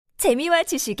재미와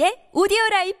지식의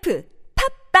오디오라이프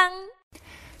팝빵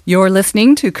You're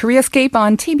listening to Koreascape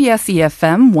on TBS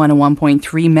EFM 101.3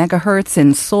 megahertz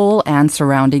in Seoul and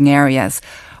surrounding areas.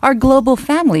 Our global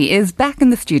family is back in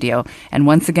the studio, and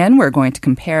once again we're going to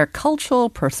compare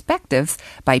cultural perspectives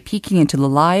by peeking into the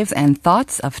lives and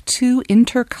thoughts of two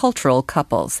intercultural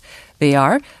couples. They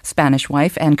are Spanish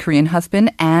wife and Korean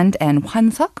husband Ann and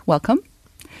Hwan-seok. Welcome.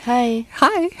 Hi.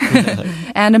 Hi.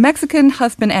 And a Mexican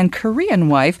husband and Korean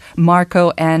wife,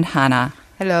 Marco and Hannah.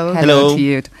 Hello. Hello to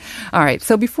you. All right.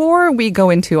 So before we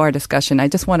go into our discussion, I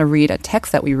just want to read a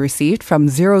text that we received from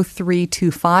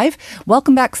 0325.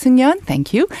 Welcome back, Sinyeon.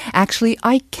 Thank you. Actually,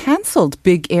 I canceled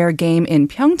Big Air game in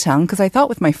Pyeongchang because I thought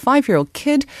with my 5-year-old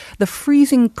kid, the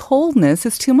freezing coldness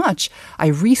is too much. I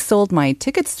resold my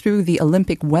tickets through the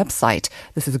Olympic website.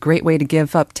 This is a great way to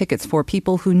give up tickets for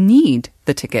people who need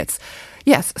the tickets.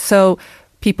 Yes. So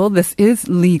people, this is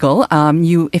legal.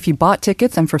 If you bought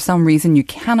tickets and for some reason you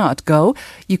cannot go,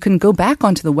 you can go back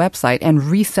onto the website and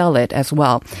resell it as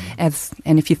well.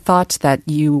 And if you thought that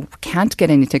you can't get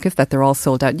any tickets, that they're all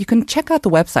sold out, you can check out the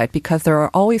website because there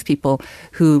are always people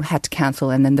who had to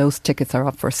cancel and then those tickets are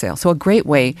up for sale. So a great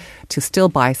way to still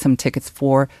buy some tickets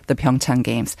for the Pyeongchang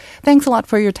Games. Thanks a lot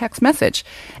for your text message.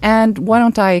 And why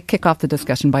don't I kick off the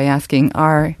discussion by asking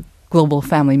our global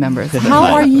family members,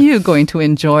 how are you going to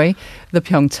enjoy the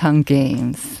Pyeongchang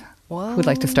Games? Wow. Who'd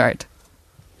like to start?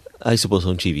 I suppose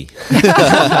on TV.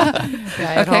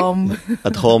 At home.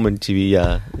 At home and TV,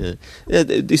 yeah.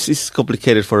 This is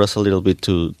complicated for us a little bit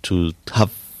to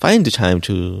find the time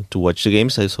to watch the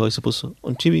games. So I suppose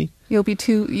on TV. You'll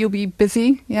be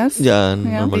busy, yes? Yeah,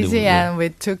 normally. Busy and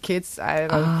with 2 kids, I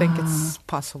don't think it's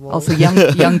possible. Also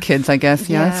young kids, I guess,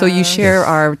 yeah. So you share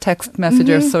our text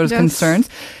messengers sort of concerns.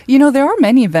 You know, there are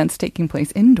many events taking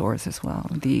place indoors as well.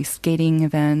 The skating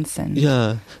events and...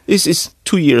 Yeah, it's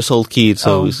 2-year-old kid,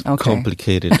 so it's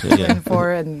complicated. Yeah.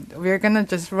 And we're gonna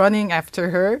just running after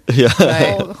her.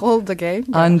 Yeah. Hold the game.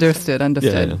 Yeah. Understood.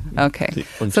 Yeah. Okay.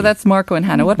 So that's Marco and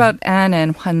Hannah. What about Ann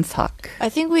and Hwan-seok? I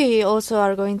think we also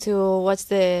are going to watch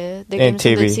the games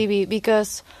on the TV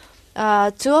because 2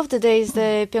 of the days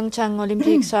the Pyeongchang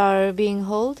Olympics are being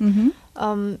held.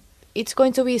 Mm-hmm. It's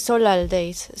going to be Solal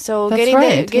days, so getting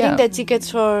the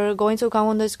tickets for going to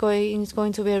Gangwon is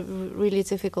going to be really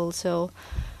difficult. So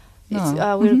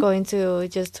we're going to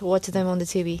just watch them on the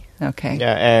TV. Okay.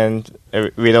 Yeah, and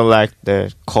we don't like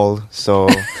the cold, so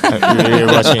we're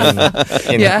watching in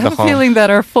I have a feeling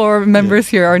that our 4 members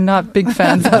here are not big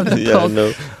fans of the cold.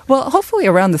 No. Well, hopefully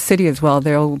around the city as well,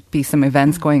 there will be some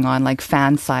events going on, like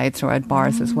fan sites or at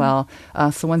bars as well.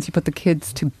 So once you put the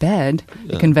kids to bed,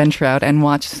 you can venture out and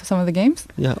watch some of the games.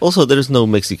 Yeah. Also, there's no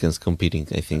Mexicans competing,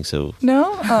 I think so.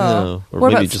 No? No.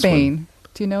 What about Spain?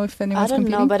 Do you know if anyone's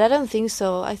competing? I don't know, but I don't think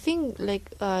so. I think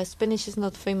Spanish is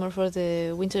not famous for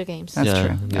the Winter Games. That's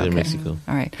true. Neither Mexico.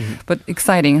 All right. But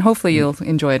exciting. Hopefully you'll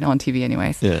enjoy it on TV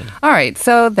anyways. Yeah. All right.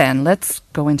 So then let's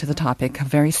go into the topic, a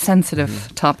very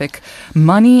sensitive topic,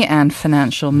 money and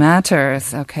financial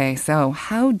matters. Okay. So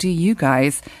how do you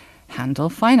guys handle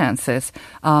finances?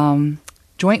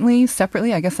 Jointly,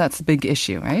 separately? I guess that's a big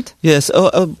issue, right? Yes.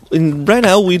 Right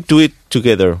now, we do it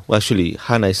together. Well, actually,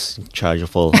 Hannah is in charge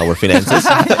of all our finances.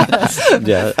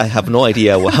 Yeah, I have no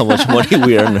idea how much money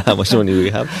we earn, how much money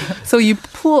we have. So you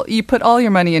put all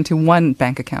your money into one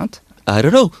bank account? I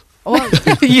don't know. Well,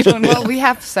 You don't know. well, we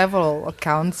have several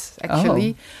accounts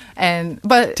actually,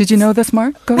 but Did you know this,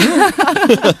 Mark? Go ahead.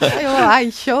 well,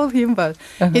 I showed him, but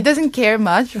he doesn't care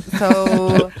much,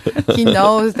 so he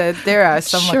knows that there are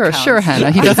some accounts. Sure,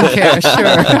 Hannah. He doesn't care.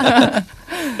 Sure.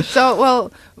 So,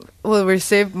 we'll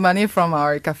receive money from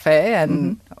our cafe,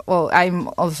 and I'm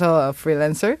also a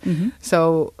freelancer,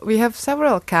 so we have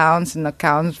several accounts and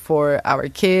accounts for our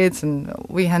kids, and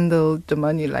we handle the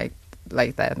money like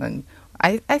that. And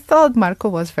I thought Marco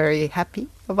was very happy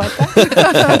about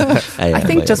that. I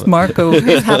think just Marco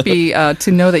is happy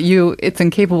to know that it's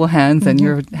in capable hands and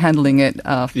you're handling it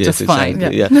just fine.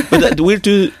 Exactly, yeah. But we're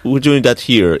doing that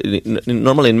here.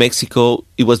 Normally in Mexico,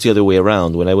 it was the other way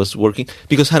around when I was working,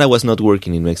 because Hannah was not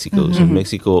working in Mexico. So in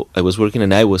Mexico, I was working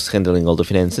and I was handling all the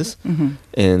finances.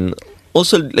 And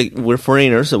also, like, we're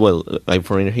foreigners. Well, I'm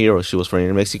foreigner here, or she was foreigner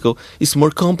in Mexico. It's more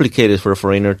complicated for a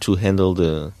foreigner to handle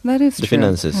the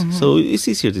finances. So it's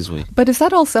easier this way. But is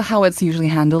that also how it's usually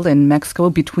handled in Mexico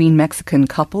between Mexican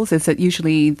couples? Is it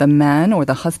usually the man or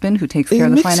the husband who takes care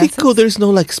of the finances? In Mexico, there's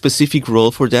no specific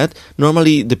role for that.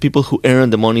 Normally, the people who earn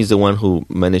the money is the one who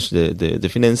manage the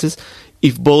finances.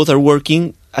 If both are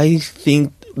working, I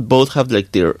think both have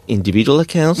their individual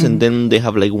accounts, and then they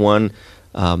have one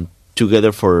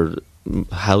together for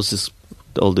houses,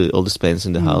 all the spends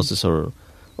in the houses, or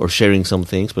or sharing some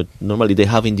things, but normally they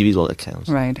have individual accounts.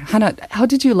 Right. Hannah, how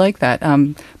did you like that?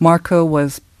 Marco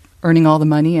was earning all the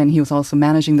money and he was also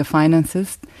managing the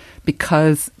finances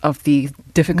because of the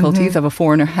difficulties of a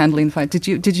foreigner handling the finance.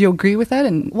 Did you agree with that?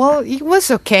 And Well, it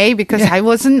was okay because I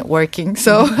wasn't working,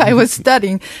 so I was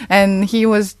studying, and he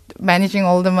was managing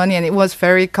all the money, and it was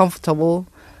very comfortable.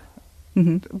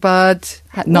 But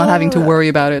not having to worry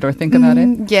about it or think about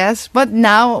it? Yes, but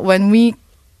now when we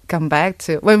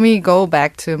go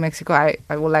back to Mexico,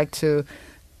 I would like to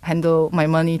handle my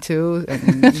money too.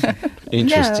 And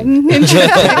Interesting.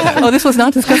 Oh, this was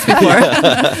not discussed before.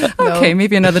 Okay,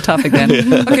 maybe another topic then.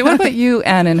 Okay, what about you,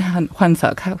 Anne and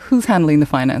Hwan-Seok? Who's handling the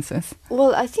finances?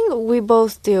 Well, I think we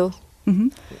both do.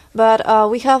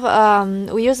 But we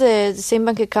use the same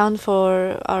bank account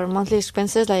for our monthly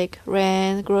expenses like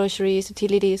rent, groceries,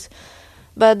 utilities.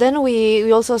 But then we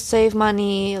also save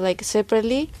money like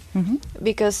separately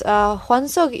because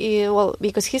Hwan-Seok,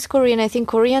 because he's Korean, I think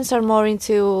Koreans are more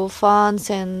into funds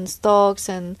and stocks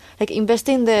and like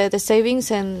investing the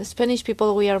savings, and Spanish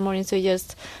people, we are more into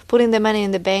just putting the money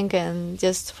in the bank and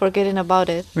just forgetting about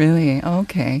it. Really?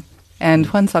 Okay. And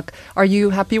Hwan-Seok, are you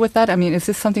happy with that? I mean, is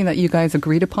this something that you guys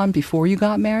agreed upon before you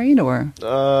got married, or?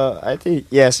 I think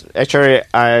yes. Actually,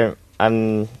 I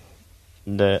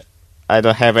don't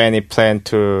have any plan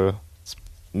to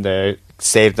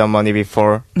save the money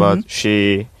before, but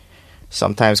she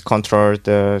sometimes control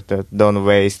the don't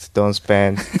waste, don't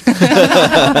spend, and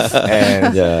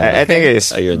I think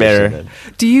it's better.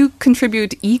 Do you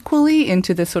contribute equally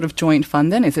into this sort of joint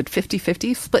fund then? Is it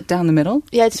 50-50, split down the middle?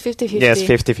 Yeah, it's 50-50. Yes,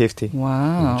 50-50.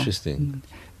 Wow. Interesting.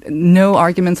 No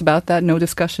arguments about that? No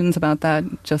discussions about that?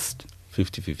 Just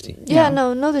 50-50. Yeah,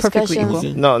 no Perfectly discussions.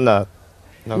 equal. No,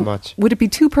 not much. Would it be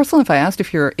too personal if I asked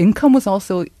if your income was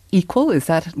also equal? Is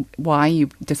that why you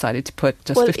decided to put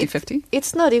just 50-50?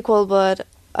 It's not equal, but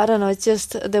I don't know. It's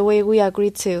just the way we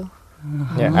agreed to.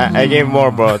 Yeah, I gave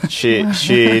more, but she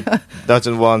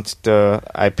doesn't want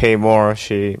I pay more,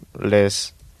 she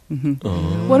less.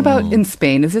 What about in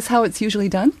Spain? Is this how it's usually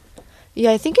done?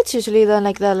 Yeah, I think it's usually done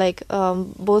like that. Like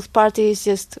both parties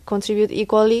just contribute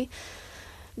equally,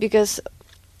 because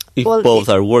If both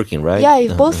are working, right? yeah,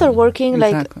 if both are working,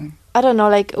 Exactly. like I don't know,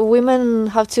 like women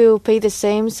have to pay the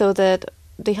same so that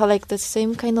they have like the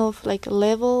same kind of like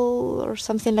level or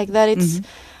something like that. It's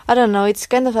I don't know. It's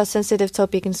kind of a sensitive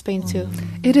topic in Spain too.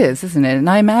 It is, isn't it? And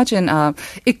I imagine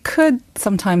it could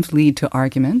sometimes lead to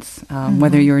arguments,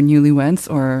 whether you're newlyweds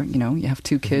or, you have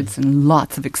two kids and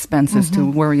lots of expenses to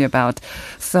worry about.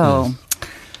 So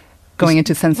going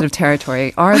into sensitive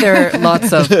territory, are there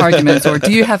lots of arguments, or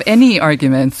do you have any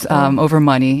arguments over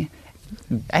money?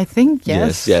 I think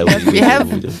yes. Yeah, we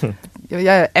have.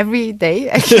 Yeah, every day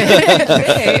actually.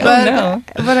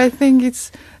 But I think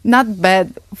it's not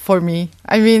bad for me.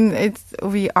 I mean,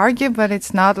 we argue, but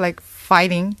it's not like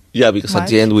fighting. Yeah, because at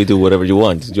the end we do whatever you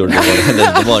want. You're the one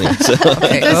handling the money. So.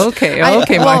 Okay,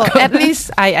 Marco. Well, at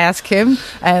least I ask him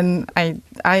and I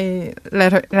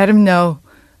let him know.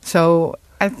 So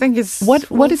I think it's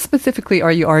what is specifically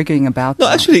are you arguing about? No,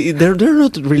 actually, they're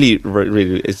not really.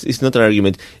 It's not an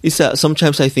argument. It's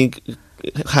sometimes I think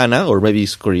Hannah, or maybe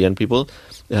it's Korean people,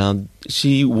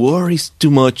 she worries too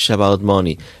much about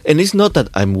money, and it's not that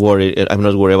I'm worried. I'm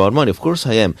not worried about money. Of course,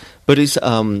 I am. But it's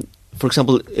for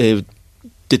example,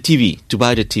 the TV, to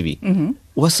buy the TV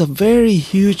was a very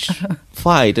huge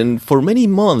fight, and for many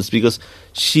months, because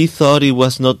she thought it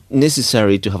was not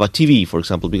necessary to have a TV, for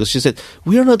example, because she said,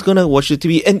 we are not going to watch the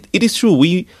TV. And it is true,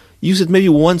 we use it maybe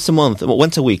once a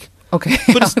week. Okay.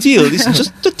 But still, it's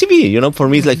just a TV, For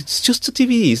me, it's like, it's just a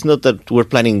TV. It's not that we're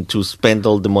planning to spend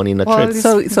all the money in a trip.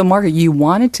 So Margaret, you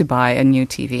wanted to buy a new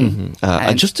TV.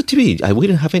 And just a TV. We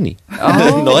didn't have any.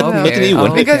 Oh, not any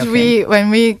one. Because when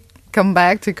we come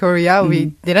back to Korea,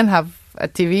 we didn't have a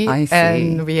TV,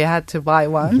 and we had to buy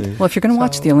one. Well, if you're going to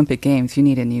watch the Olympic Games, you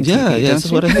need a new TV. Yeah,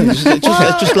 that's what I think.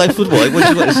 Just like football.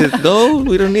 I said, no,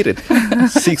 we don't need it.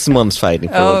 6 months fighting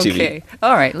for a TV. Okay,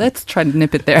 all right. Let's try to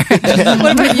nip it there.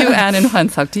 What about you, Anne and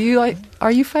Hwan-Seok?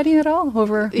 Are you fighting at all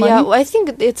over money? Yeah, I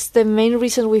think it's the main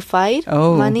reason we fight.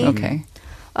 Money. Okay.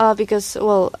 Because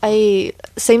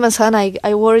same as Hannah,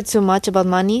 I worry too much about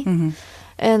money,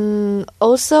 and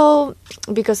also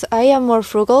because I am more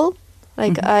frugal.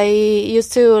 Like I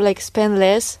used to spend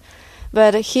less,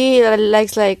 but he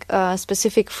likes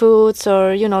specific foods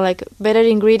or like better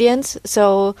ingredients.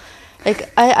 So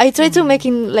I try to make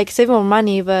him save more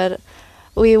money, but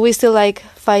we still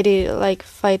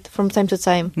fight from time to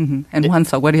time. And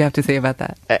Hwan-Seok, what do you have to say about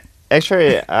that?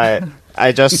 Actually,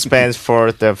 I just spend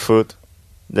for the food,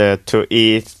 to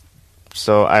eat.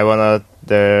 So I wanna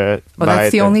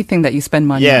that's the only thing that you spend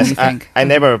money on. Yes, you think? I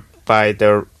never buy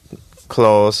the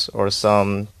clothes or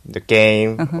the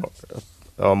game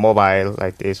or mobile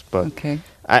like this. But Okay.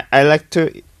 I like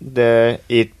to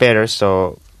eat better.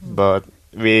 So, but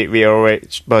we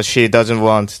always, but she doesn't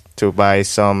want to buy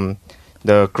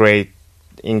the great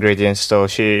ingredients. So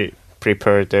she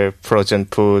prepared the frozen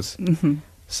foods.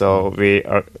 So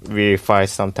we fight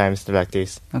sometimes like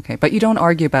this. Okay, but you don't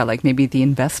argue about like maybe the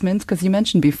investments, because you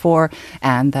mentioned before,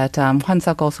 and that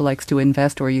Hwan-sak also likes to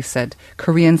invest, or you said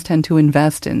Koreans tend to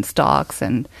invest in stocks,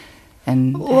 and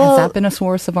has that been a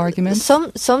source of argument?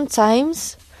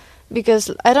 Sometimes,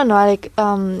 because I don't know, like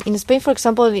in Spain, for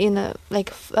example, in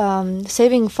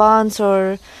saving funds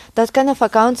or that kind of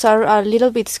accounts are a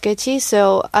little bit sketchy.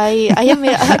 So I'm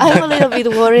a little bit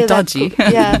worried Dodgy.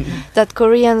 that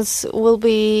Koreans will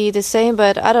be the same.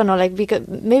 But I don't know, like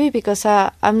because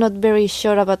I'm not very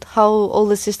sure about how all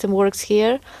the system works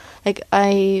here. Like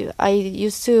I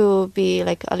used to be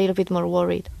like a little bit more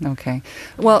worried. Okay.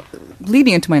 Well,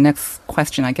 leading into my next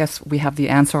question, I guess we have the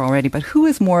answer already, but who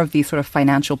is more of the sort of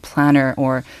financial planner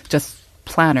or just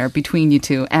planner between you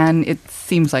two? And it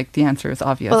seems like the answer is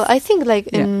obvious. Well, I think like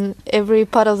in every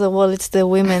part of the world, it's the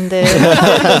women, the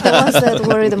ones that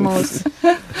worry the most.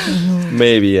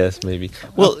 Maybe, yes, maybe.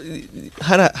 Well,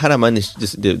 Hara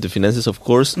manages the finances, of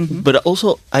course, but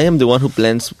also I am the one who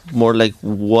plans more like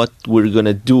what we're going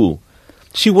to do.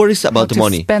 She worries about the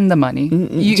money. Spend the money.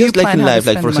 Just like in life,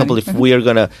 like for example, if we are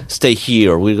going to stay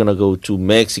here, or we're going to go to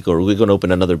Mexico, or we're going to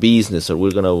open another business, or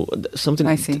we're going to something.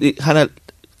 I see. Hara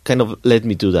kind of let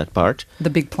me do that part. The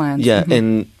big plans. Yeah,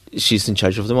 and she's in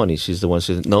charge of the money. She's the one who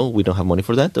says, no, we don't have money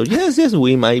for that. Or yes,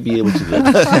 we might be able to do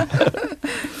that.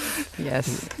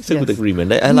 Yes. It's a good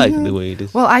agreement. I like the way it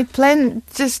is. Well, I plan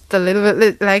just a little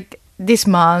bit, like this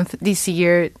month, this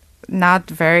year, not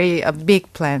very a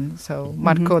big plan. So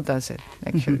Marco does it,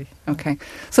 actually. Okay.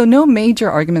 So no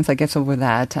major arguments, I guess, over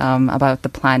that, about the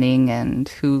planning and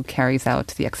who carries out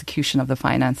the execution of the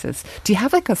finances. Do you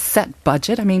have like a set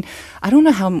budget? I mean, I don't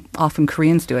know how often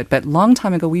Koreans do it, but long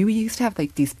time ago, we used to have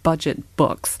like these budget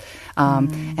books.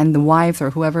 And the wives or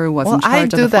whoever was in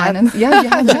charge of the finance. Yeah,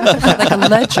 like a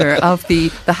ledger of the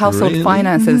household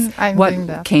finances.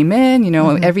 What came in,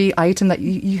 every item that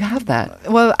you have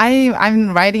that. Well,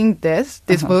 I'm writing this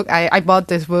book. I bought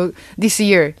this book this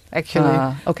year,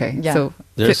 actually. Okay. Yeah. So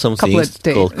there's some things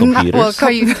called computers. Well, how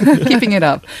are you keeping it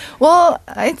up? Well,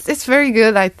 it's very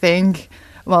good, I think.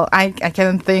 Well, I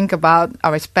can think about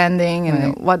our spending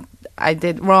and what I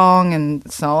did wrong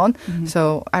and so on.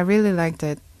 So I really liked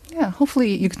it. Yeah,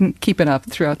 hopefully you can keep it up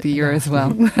throughout the year as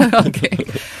well. Okay.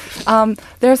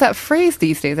 There's that phrase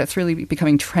these days that's really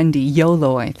becoming trendy,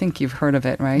 YOLO. I think you've heard of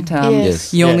it, right?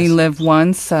 Yes. You only live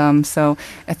once. So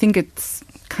I think it's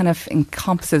kind of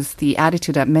encompasses the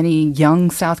attitude that many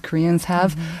young South Koreans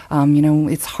have.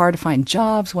 It's hard to find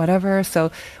jobs, whatever.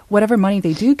 So whatever money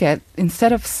they do get,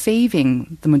 instead of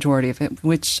saving the majority of it,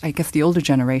 which I guess the older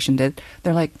generation did,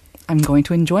 they're like, I'm going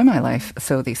to enjoy my life.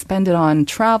 So they spend it on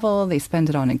travel, they spend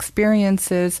it on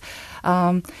experiences.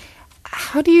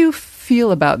 How do you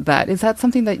feel about that? Is that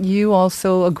something that you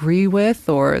also agree with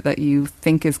or that you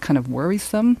think is kind of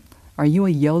worrisome? Are you a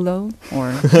YOLO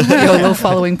or YOLO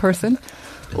following person?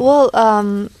 Well,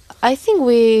 I think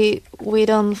we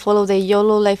don't follow the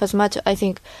YOLO life as much. I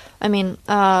still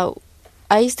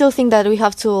think that we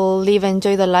have to live and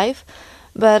enjoy the life.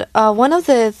 But one of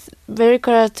the very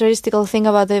characteristical thing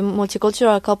about the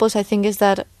multicultural couples, I think, is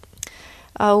that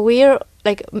we're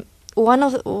like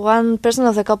one person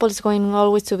of the couple is going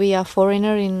always to be a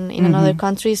foreigner in another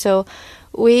country. So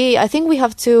I think we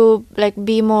have to like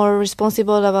be more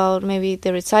responsible about maybe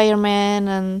the retirement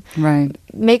and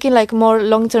making like more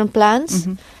long-term plans.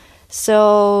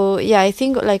 So yeah, I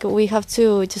think like we have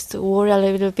to just worry a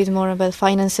little bit more about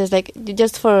finances, like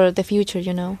just for the future,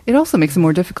 It also makes it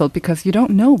more difficult because you don't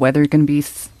know whether you're going to be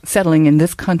settling in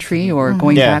this country or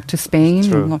going back to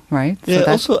Spain, right? Yeah.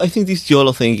 So also, I think this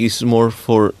YOLO thing is more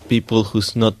for people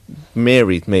who's not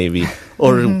married, maybe,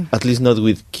 or at least not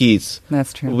with kids.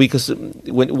 That's true. Because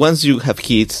once you have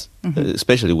kids,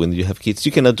 especially when you have kids,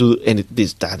 you cannot do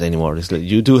that anymore. It's like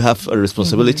you do have a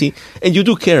responsibility and you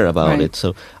do care about it.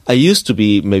 So I used to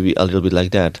be maybe a little bit like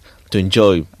that, to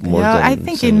enjoy more than... I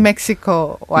think in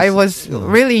Mexico, I was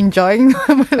really enjoying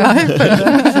my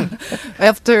life.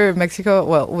 After Mexico,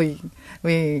 well,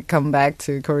 we come back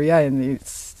to Korea and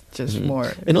just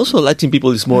more. And also Latin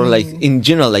people is more like, in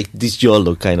general, like this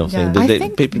YOLO kind of thing. Yeah. I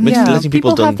think Latin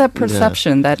people don't have that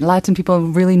perception that Latin people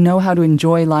really know how to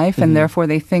enjoy life, and therefore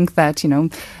they think that,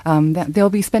 that they'll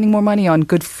be spending more money on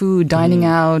good food, dining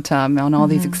out, on all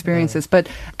these experiences. But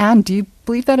Anne, do you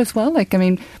believe that as well? Like, I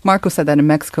mean, Marco said that in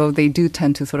Mexico they do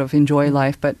tend to sort of enjoy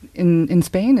life, but in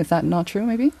Spain, is that not true?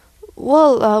 Maybe.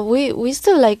 Well, we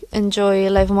still like enjoy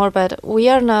life more, but we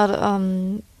are not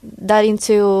that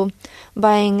into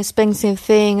buying expensive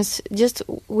things. Just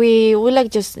we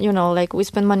like just like we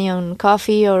spend money on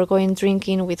coffee or going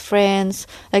drinking with friends,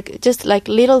 like just like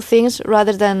little things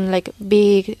rather than like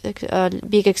big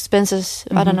expenses.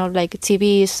 I don't know, like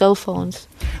TV, cell phones.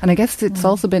 And I guess it's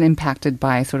also been impacted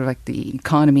by sort of like the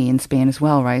economy in Spain as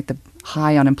well, right? The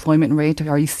high unemployment rate.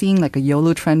 Are you seeing like a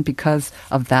YOLO trend because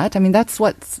of that? I mean, that's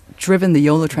what's driven the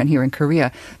YOLO trend here in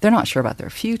Korea. They're not sure about their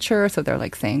future, so they're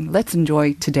like saying, let's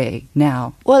enjoy today,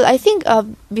 now. Well, I think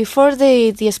before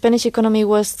the Spanish economy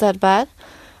was that bad,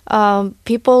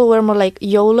 people were more like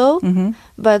YOLO,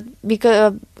 but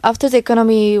because after the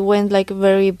economy went like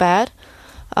very bad,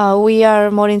 we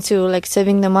are more into like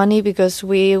saving the money because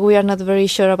we are not very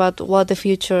sure about what the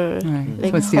future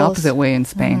so it's the opposite way in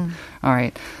Spain. All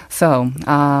right. So,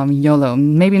 YOLO,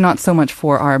 maybe not so much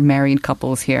for our married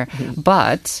couples here,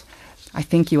 but I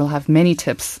think you will have many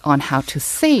tips on how to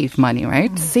save money,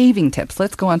 right? Saving tips.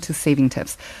 Let's go on to saving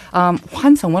tips.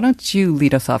 Hwan-sung, why don't you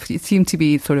lead us off? You seem to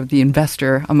be sort of the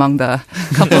investor among the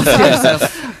couples here. So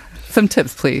some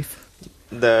tips, please.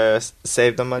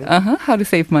 Save the money? How to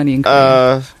save money in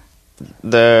Korea?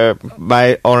 The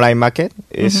buy online market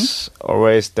is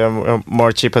always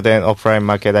more cheaper than offline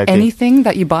market. I think anything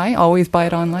that you buy, always buy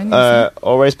it online.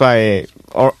 Always buy,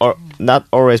 or not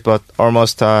always, but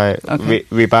almost.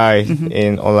 We buy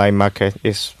in online market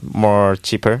is more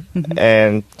cheaper.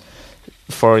 And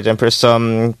for example,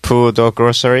 some food or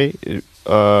grocery,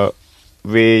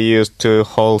 we used to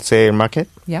wholesale market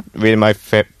with my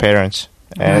parents,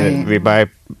 and we buy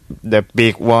the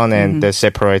big one and the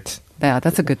separate. Yeah,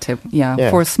 that's a good tip. Yeah.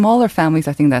 For smaller families,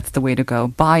 I think that's the way to go.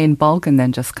 Buy in bulk and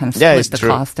then just kind of split the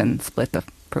cost and split the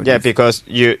produce. Yeah, because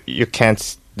you can't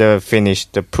finish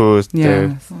the food.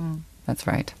 Yeah, that's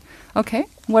right. Okay,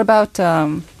 what about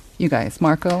you guys,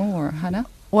 Marco or Hannah?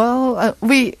 Well,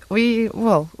 we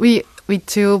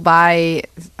too buy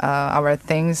our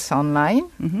things online.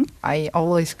 I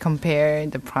always compare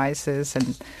the prices,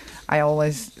 and I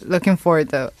always looking for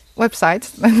the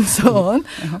websites and so on.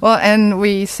 Well, and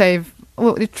we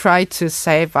try to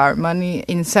save our money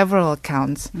in several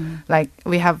accounts. Like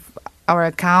we have our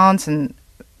accounts, and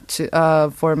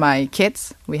for my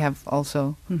kids, we have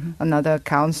also another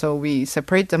account. So we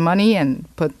separate the money and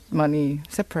put money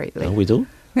separately. We do?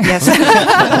 Yes.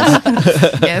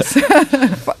 Yes.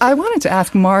 I wanted to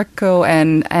ask Marco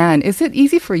and Anne, is it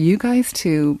easy for you guys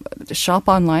to shop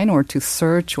online or to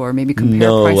search or maybe compare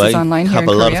prices online here in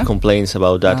Korea? No, I have a lot of complaints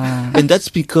about that. And that's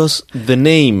because the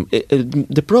name,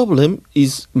 the problem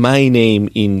is my name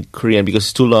in Korean because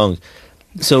it's too long.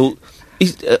 So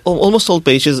almost all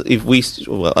pages,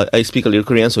 I speak a little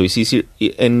Korean, so it's easier.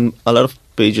 And a lot of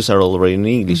pages are already in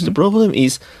English. The problem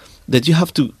is that you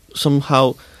have to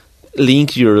somehow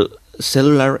link your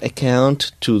cellular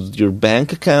account to your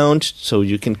bank account so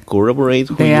you can corroborate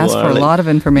who they you are. They ask for a lot of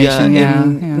information.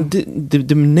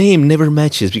 The name never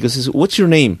matches because it's, what's your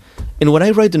name? And when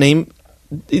I write the name,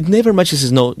 it never matches.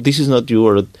 No, this is not you,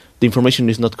 or the information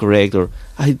is not correct, or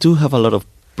I do have a lot of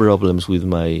problems with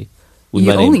my name.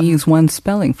 You only use one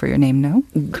spelling for your name, no?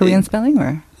 Korean spelling,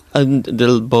 or? And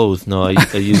they're both. No, I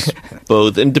use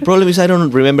both. And the problem is I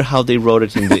don't remember how they wrote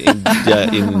it in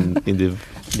the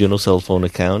cell phone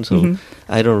account, so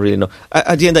I don't really know.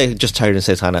 At the end, I just tired and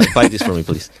said, Hannah, buy this for me,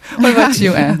 please. What about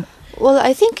you, Anne? Well,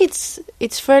 I think it's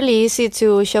fairly easy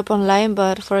to shop online,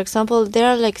 but for example, there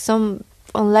are like some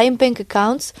online bank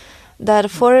accounts that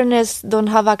foreigners don't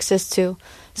have access to.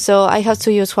 So I have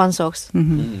to use Hwan-sung's.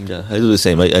 Yeah, I do the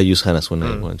same. I use Hannah's when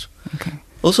I want. Okay.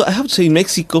 Also, I have to say, in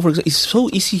Mexico, for example, it's so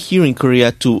easy here in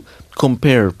Korea to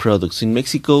compare products. In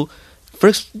Mexico,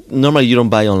 first, normally you don't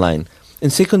buy online.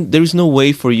 And second, there is no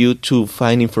way for you to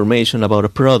find information about a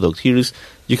product. Here is,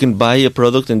 you can buy a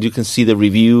product and you can see the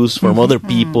reviews from other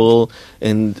people,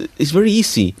 and it's very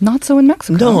easy. Not so in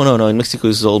Mexico. No. In Mexico,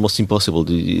 it's almost impossible.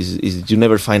 You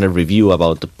never find a review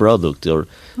about the product. Or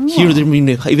here, they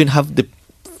even have the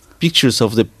pictures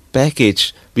of the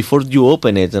package before you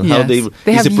open it, and how they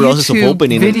is the process YouTube of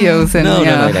opening videos it. And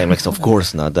No, Mexico, of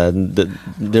course not.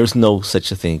 There's no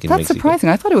such a thing in That's Mexico. surprising.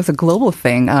 I thought it was a global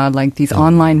thing, like these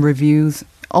online reviews.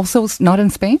 Also, not in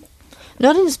Spain?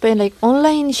 Not in Spain. Like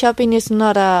online shopping is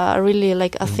not really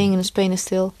like a thing in Spain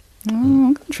still.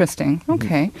 Oh, interesting.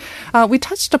 Okay. We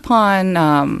touched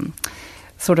upon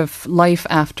sort of life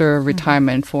after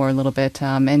retirement for a little bit,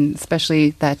 and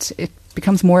especially that it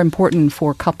becomes more important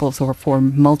for couples or for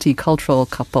multicultural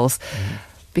couples.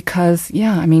 Because,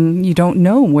 you don't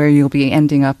know where you'll be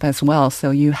ending up as well.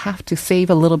 So you have to save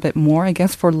a little bit more, I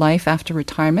guess, for life after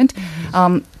retirement.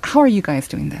 How are you guys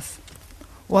doing this?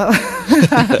 Well,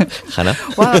 Hannah?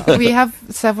 well, we have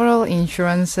several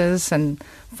insurances and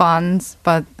funds,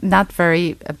 but not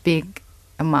very a big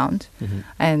amount.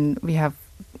 And we have,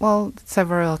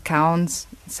 several accounts,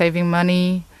 saving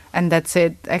money, and that's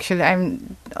it. Actually,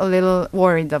 I'm a little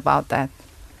worried about that.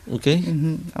 Okay.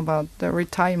 About the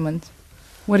retirement.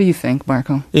 What do you think,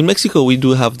 Marco? In Mexico, we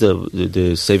do have the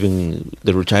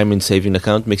retirement saving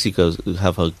account. Mexico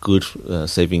have a good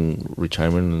saving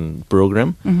retirement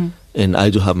program, and I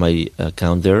do have my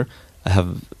account there. I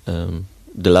have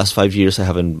the last 5 years I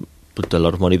haven't put a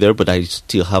lot of money there, but I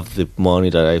still have the money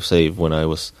that I've saved when I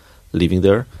was living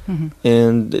there,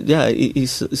 and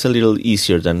it's a little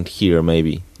easier than here.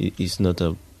 Maybe it's not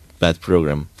a bad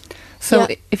program. So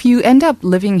if you end up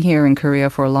living here in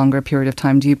Korea for a longer period of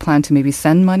time, do you plan to maybe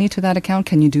send money to that account?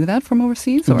 Can you do that from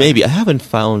overseas? Or? Maybe. I haven't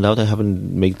found out. I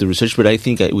haven't made the research, but I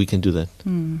think we can do that.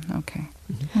 Okay.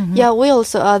 Yeah, we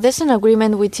also, there's an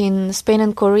agreement between Spain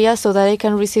and Korea so that I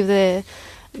can receive the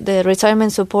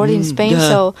retirement support in Spain.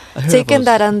 So taking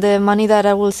that and the money that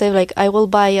I will save, like I will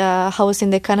buy a house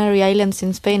in the Canary Islands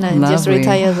in Spain and just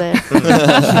retire there.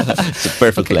 It's a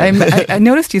perfect plan. I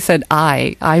noticed you said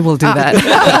I will do that.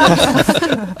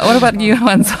 What about you,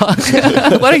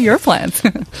 Hwan-Seok? What are your plans?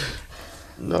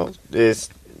 No, it's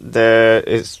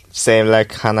same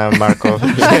like Hannah and Marco.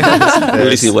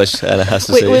 Really see what Hannah has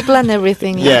to say. We plan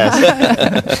everything. Yes.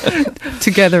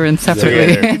 Together and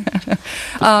separately.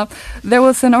 There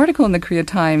was an article in the Korea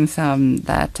Times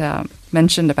that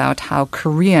mentioned about how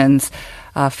Koreans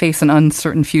face an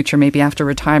uncertain future maybe after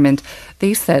retirement.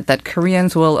 They said that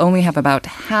Koreans will only have about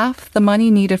half the money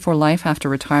needed for life after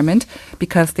retirement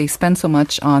because they spend so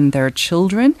much on their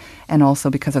children and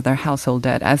also because of their household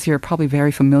debt. As you're probably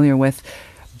very familiar with,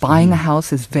 buying a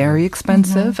house is very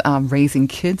expensive. Raising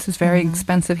kids is very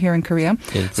expensive here in Korea.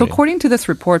 So according to this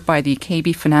report by the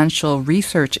KB Financial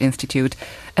Research Institute,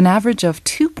 an average of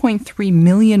 2.3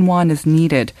 million won is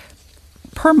needed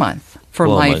per month for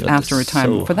life after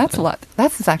retirement. That's a lot.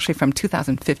 That's actually from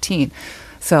 2015.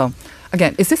 So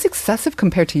again, is this excessive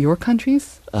compared to your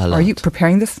countries? Are you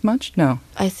preparing this much? No.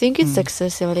 I think it's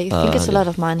excessive. I think it's a lot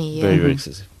of money. Yeah. Very, very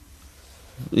excessive.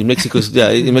 In Mexico,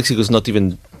 it's not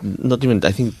even.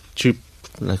 I think cheap,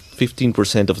 like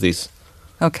 15% of this.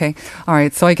 Okay, all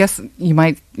right. So I guess you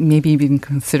might maybe be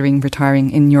considering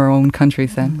retiring in your own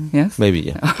countries then. Yes, maybe.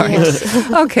 Yeah. All right.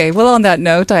 Yes. Okay. Well, on that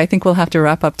note, I think we'll have to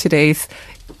wrap up today's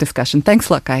discussion. Thanks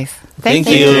a lot, guys. Thank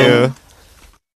you.